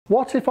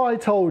What if I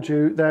told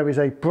you there is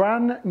a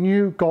brand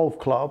new golf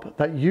club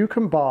that you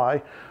can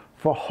buy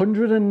for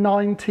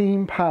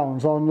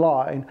 £119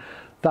 online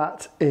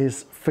that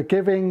is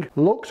forgiving,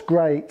 looks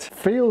great,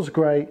 feels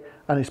great,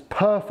 and is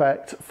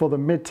perfect for the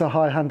mid to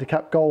high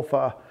handicap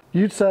golfer?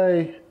 You'd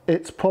say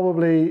it's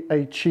probably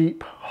a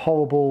cheap,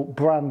 horrible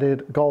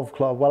branded golf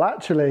club. Well,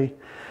 actually,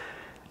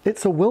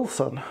 it's a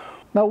Wilson.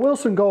 Now,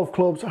 Wilson golf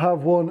clubs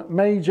have won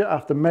major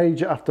after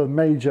major after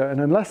major,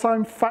 and unless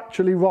I'm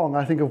factually wrong,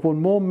 I think have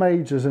won more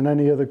majors than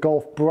any other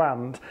golf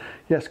brand.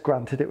 Yes,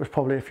 granted, it was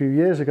probably a few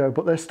years ago,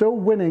 but they're still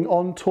winning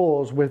on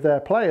tours with their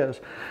players.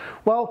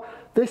 Well,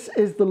 this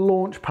is the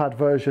Launchpad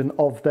version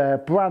of their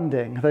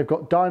branding. They've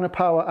got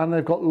Dynapower and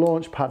they've got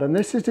Launchpad, and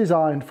this is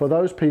designed for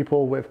those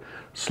people with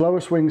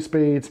slower swing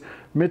speeds,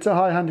 mid to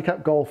high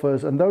handicap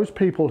golfers, and those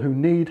people who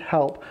need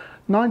help.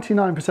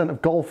 99% of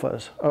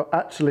golfers are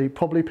actually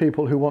probably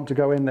people who want to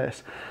go in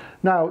this.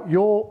 Now,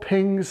 your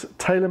Pings,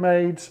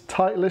 TaylorMades,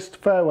 Titleist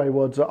fairway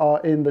woods are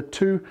in the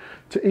 £200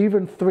 to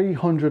even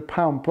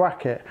 £300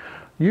 bracket.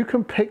 You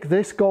can pick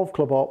this golf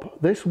club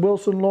up, this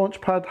Wilson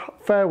Launchpad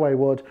fairway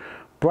wood,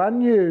 brand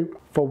new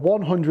for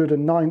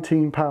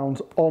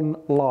 £119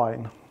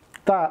 online.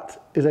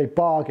 That is a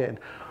bargain.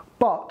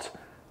 But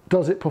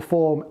does it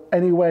perform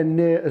anywhere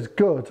near as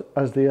good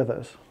as the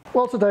others?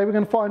 Well, today we're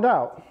going to find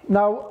out.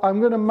 Now, I'm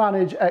going to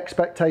manage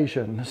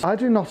expectations. I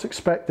do not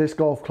expect this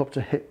golf club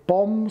to hit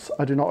bombs.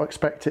 I do not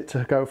expect it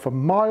to go for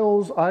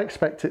miles. I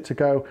expect it to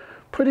go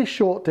pretty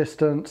short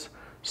distance,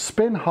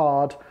 spin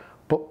hard,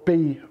 but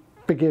be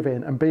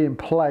forgiving and be in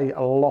play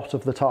a lot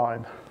of the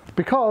time.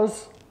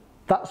 Because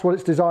that's what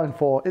it's designed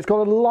for. It's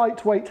got a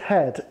lightweight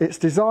head. It's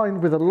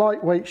designed with a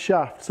lightweight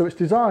shaft, so it's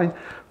designed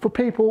for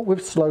people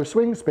with slow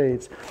swing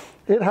speeds.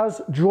 It has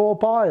draw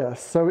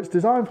bias, so it's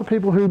designed for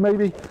people who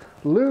maybe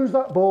lose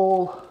that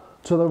ball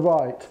to the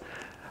right.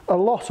 A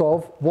lot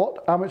of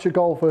what amateur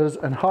golfers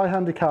and high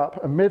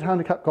handicap and mid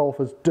handicap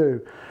golfers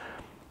do.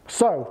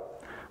 So,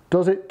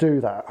 does it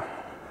do that?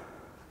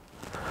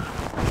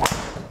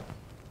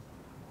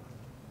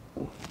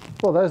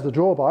 Well, there's the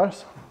draw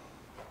bias.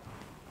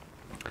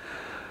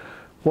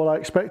 What I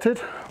expected,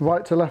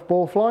 right to left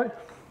ball flight.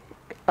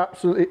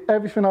 Absolutely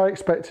everything I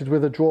expected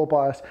with a draw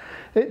bias.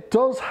 It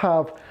does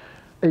have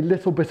a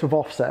little bit of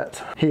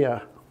offset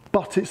here,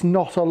 but it's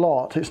not a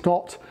lot. It's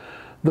not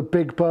the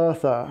Big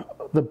Bertha,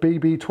 the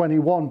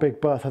BB21 Big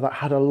Bertha that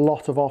had a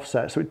lot of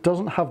offset. So it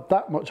doesn't have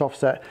that much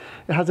offset.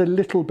 It has a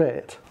little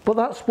bit, but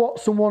that's what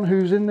someone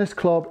who's in this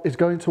club is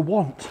going to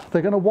want.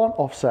 They're going to want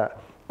offset.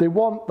 They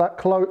want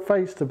that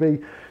face to be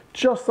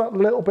just that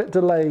little bit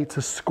delayed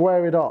to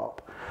square it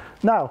up.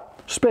 Now,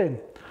 spin,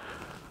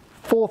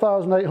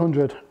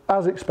 4,800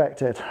 as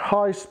expected.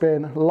 High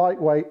spin,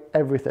 lightweight,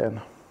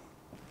 everything.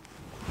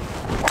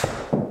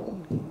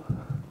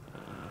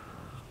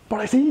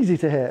 But it's easy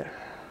to hit.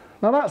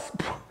 Now that's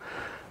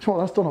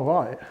done all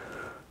right.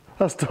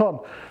 That's done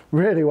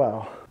really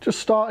well. Just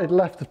started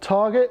left of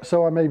target,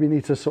 so I maybe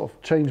need to sort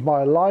of change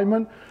my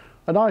alignment.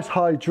 A nice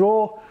high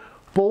draw,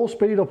 ball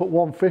speed up at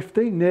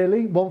 150,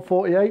 nearly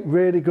 148,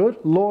 really good.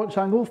 Launch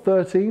angle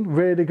 13,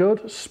 really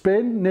good.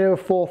 Spin near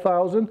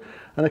 4,000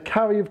 and a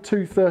carry of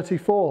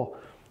 234.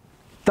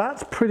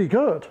 That's pretty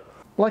good.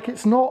 Like,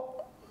 it's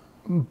not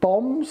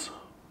bombs,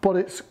 but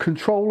it's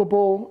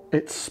controllable,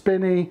 it's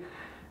spinny.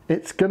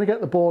 It's going to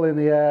get the ball in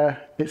the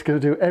air. It's going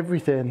to do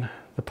everything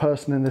the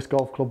person in this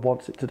golf club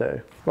wants it to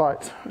do.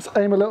 Right, let's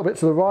aim a little bit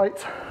to the right.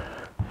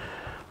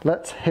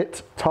 Let's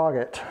hit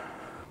target.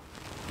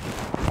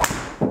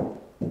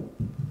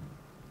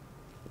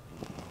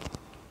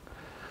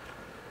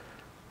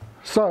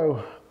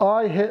 So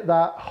I hit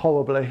that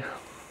horribly,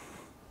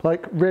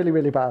 like really,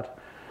 really bad.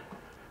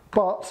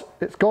 But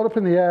it's got up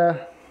in the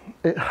air.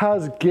 It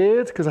has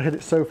geared because I hit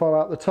it so far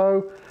out the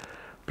toe.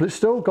 But it's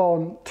still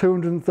gone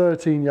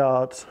 213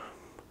 yards.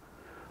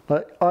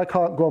 Like, I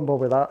can't grumble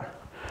with that.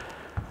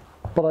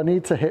 But I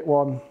need to hit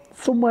one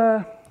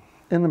somewhere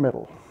in the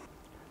middle.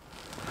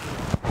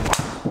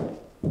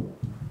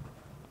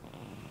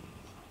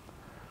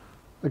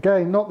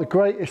 Again, not the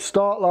greatest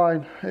start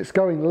line. It's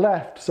going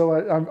left, so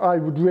I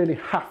would really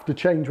have to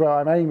change where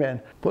I'm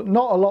aiming. But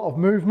not a lot of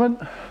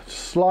movement,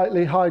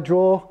 slightly high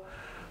draw.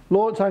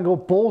 Launch angle,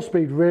 ball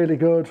speed really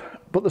good.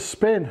 But the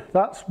spin,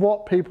 that's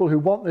what people who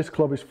want this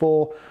club is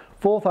for.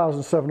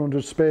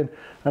 4,700 spin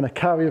and a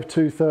carry of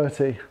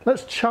 230.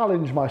 Let's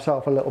challenge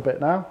myself a little bit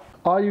now.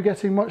 Are you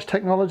getting much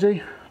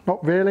technology?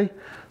 Not really.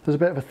 There's a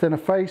bit of a thinner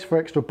face for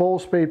extra ball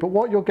speed, but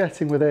what you're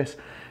getting with this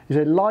is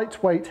a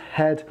lightweight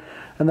head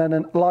and then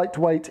a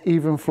lightweight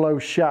even flow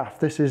shaft.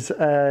 This is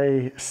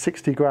a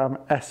 60 gram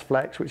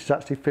S-Flex, which is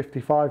actually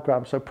 55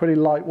 grams, so pretty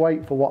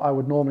lightweight for what I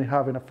would normally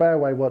have in a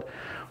fairway wood.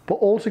 But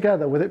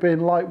altogether, with it being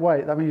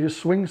lightweight, that means your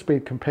swing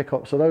speed can pick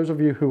up. So those of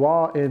you who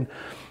are in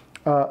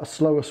a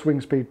slower swing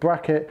speed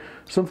bracket.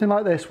 Something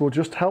like this will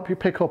just help you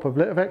pick up a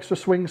bit of extra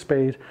swing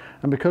speed,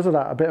 and because of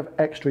that, a bit of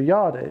extra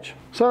yardage.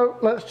 So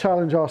let's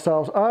challenge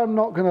ourselves. I'm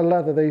not going to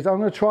leather these. I'm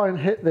going to try and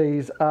hit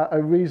these at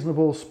a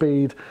reasonable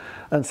speed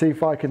and see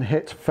if I can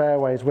hit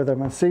fairways with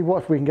them and see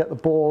if we can get the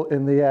ball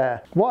in the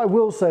air. What I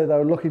will say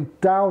though, looking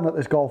down at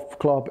this golf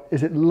club,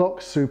 is it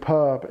looks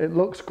superb. It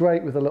looks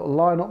great with a little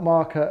lineup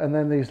marker and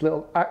then these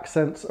little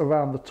accents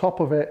around the top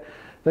of it.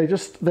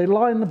 They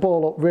line the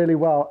ball up really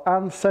well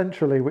and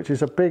centrally, which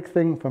is a big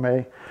thing for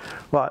me.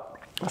 Right,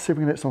 let's see if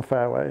we can hit some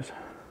fairways.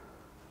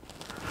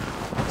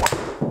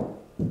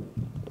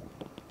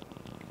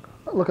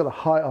 Look at the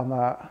height on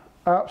that.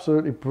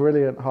 Absolutely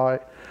brilliant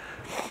height.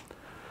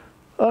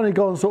 Only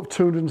gone sort of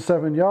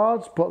 207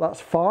 yards, but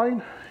that's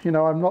fine. You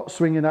know, I'm not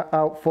swinging it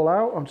out full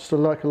out. I'm just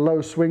like a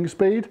low swing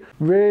speed.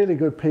 Really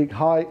good peak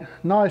height,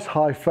 nice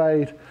high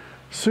fade.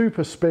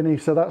 Super spinny,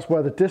 so that's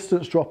where the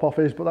distance drop off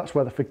is, but that's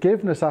where the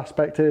forgiveness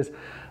aspect is.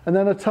 And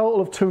then a total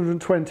of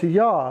 220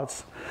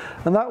 yards.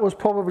 And that was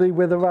probably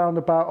with around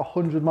about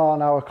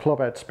 100-mile-an-hour club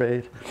head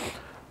speed.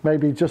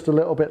 Maybe just a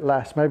little bit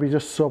less, maybe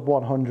just sub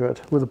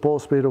 100 with a ball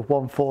speed of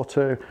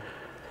 142.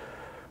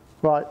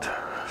 Right,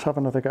 let's have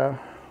another go.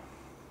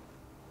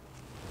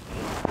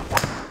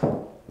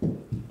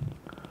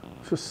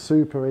 It's just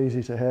super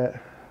easy to hit.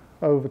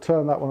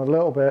 Overturn that one a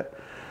little bit.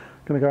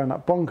 Gonna go in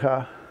that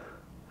bunker.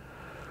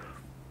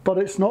 But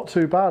it's not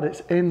too bad, it's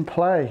in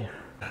play.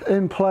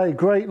 In play,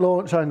 great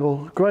launch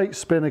angle, great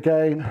spin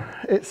again.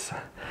 It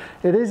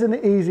is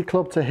an easy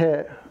club to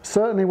hit.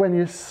 Certainly when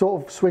you're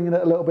sort of swinging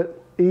it a little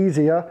bit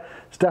easier,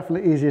 it's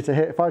definitely easier to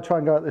hit. If I try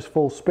and go at this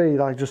full speed,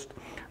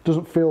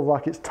 doesn't feel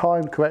like it's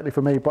timed correctly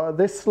for me. But at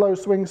this slow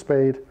swing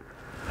speed,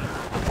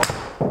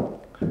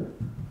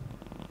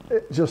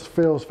 it just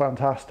feels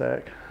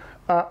fantastic.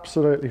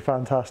 Absolutely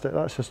fantastic.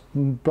 That's just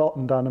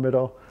bottom down the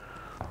middle.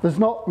 There's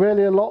not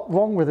really a lot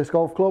wrong with this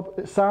golf club.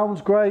 It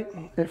sounds great,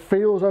 it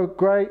feels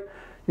great,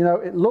 you know,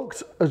 it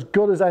looks as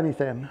good as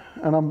anything,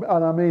 and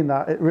I mean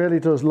that, it really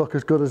does look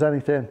as good as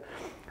anything,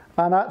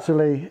 and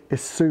actually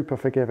it's super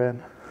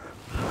forgiving.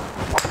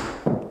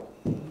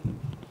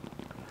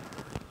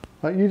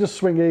 Like, you just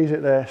swing easy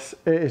at this,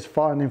 it is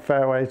finding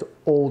fairways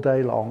all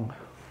day long.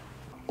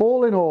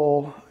 All in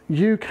all,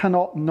 you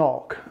cannot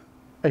knock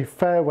a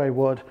fairway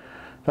wood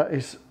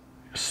that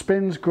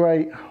spins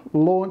great,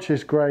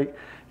 launches great,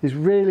 is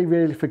really,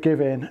 really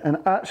forgiving, and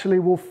actually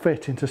will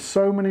fit into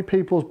so many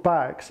people's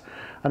bags,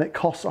 and it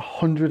costs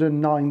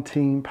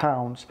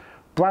 £119.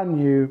 Brand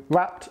new,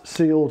 wrapped,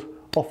 sealed,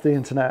 off the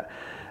internet.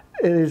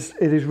 It is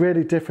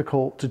really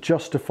difficult to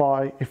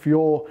justify, if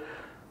you're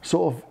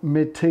sort of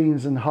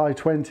mid-teens and high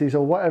 20s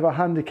or whatever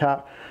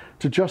handicap,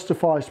 to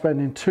justify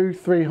spending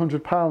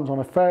 £200–300 on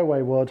a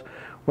fairway wood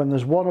when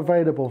there's one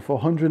available for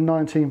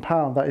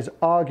 £119 that is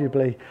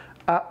arguably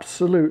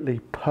absolutely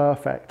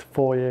perfect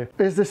for you.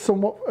 Is this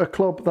somewhat a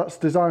club that's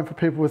designed for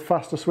people with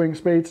faster swing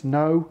speeds?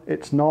 No,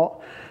 it's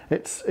not.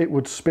 It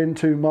would spin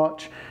too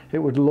much, it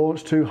would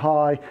launch too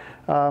high,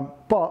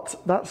 but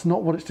that's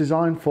not what it's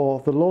designed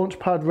for. The launch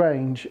pad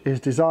range is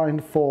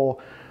designed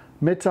for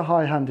mid to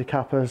high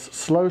handicappers,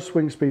 slow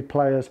swing speed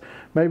players,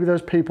 maybe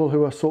those people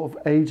who are sort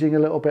of aging a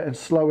little bit and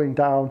slowing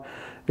down.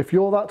 If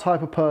you're that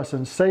type of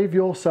person, save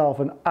yourself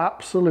an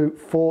absolute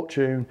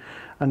fortune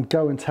and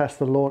go and test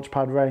the launch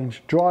pad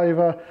range.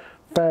 Driver,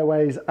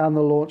 fairways and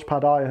the launch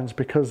pad irons,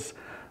 because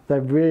they're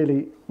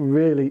really,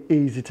 really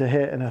easy to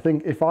hit. And I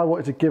think if I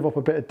wanted to give up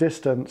a bit of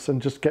distance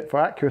and just get for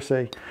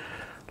accuracy,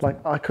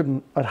 like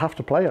I'd have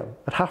to play them.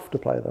 I'd have to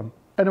play them.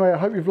 Anyway, I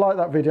hope you've liked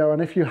that video,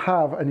 and if you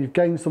have and you've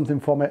gained something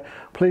from it,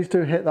 please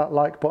do hit that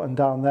like button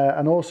down there.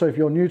 And also, if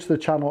you're new to the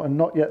channel and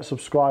not yet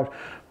subscribed,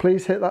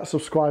 please hit that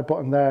subscribe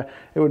button there.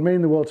 It would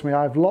mean the world to me.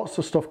 I have lots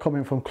of stuff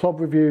coming from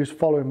club reviews,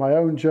 following my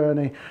own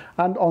journey,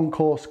 and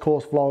on-course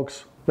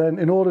vlogs. Then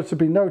in order to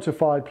be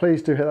notified,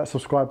 please do hit that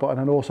subscribe button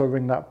and also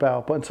ring that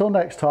bell. But until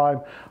next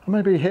time, I'm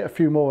going to hit a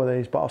few more of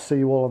these, but I'll see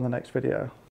you all on the next video.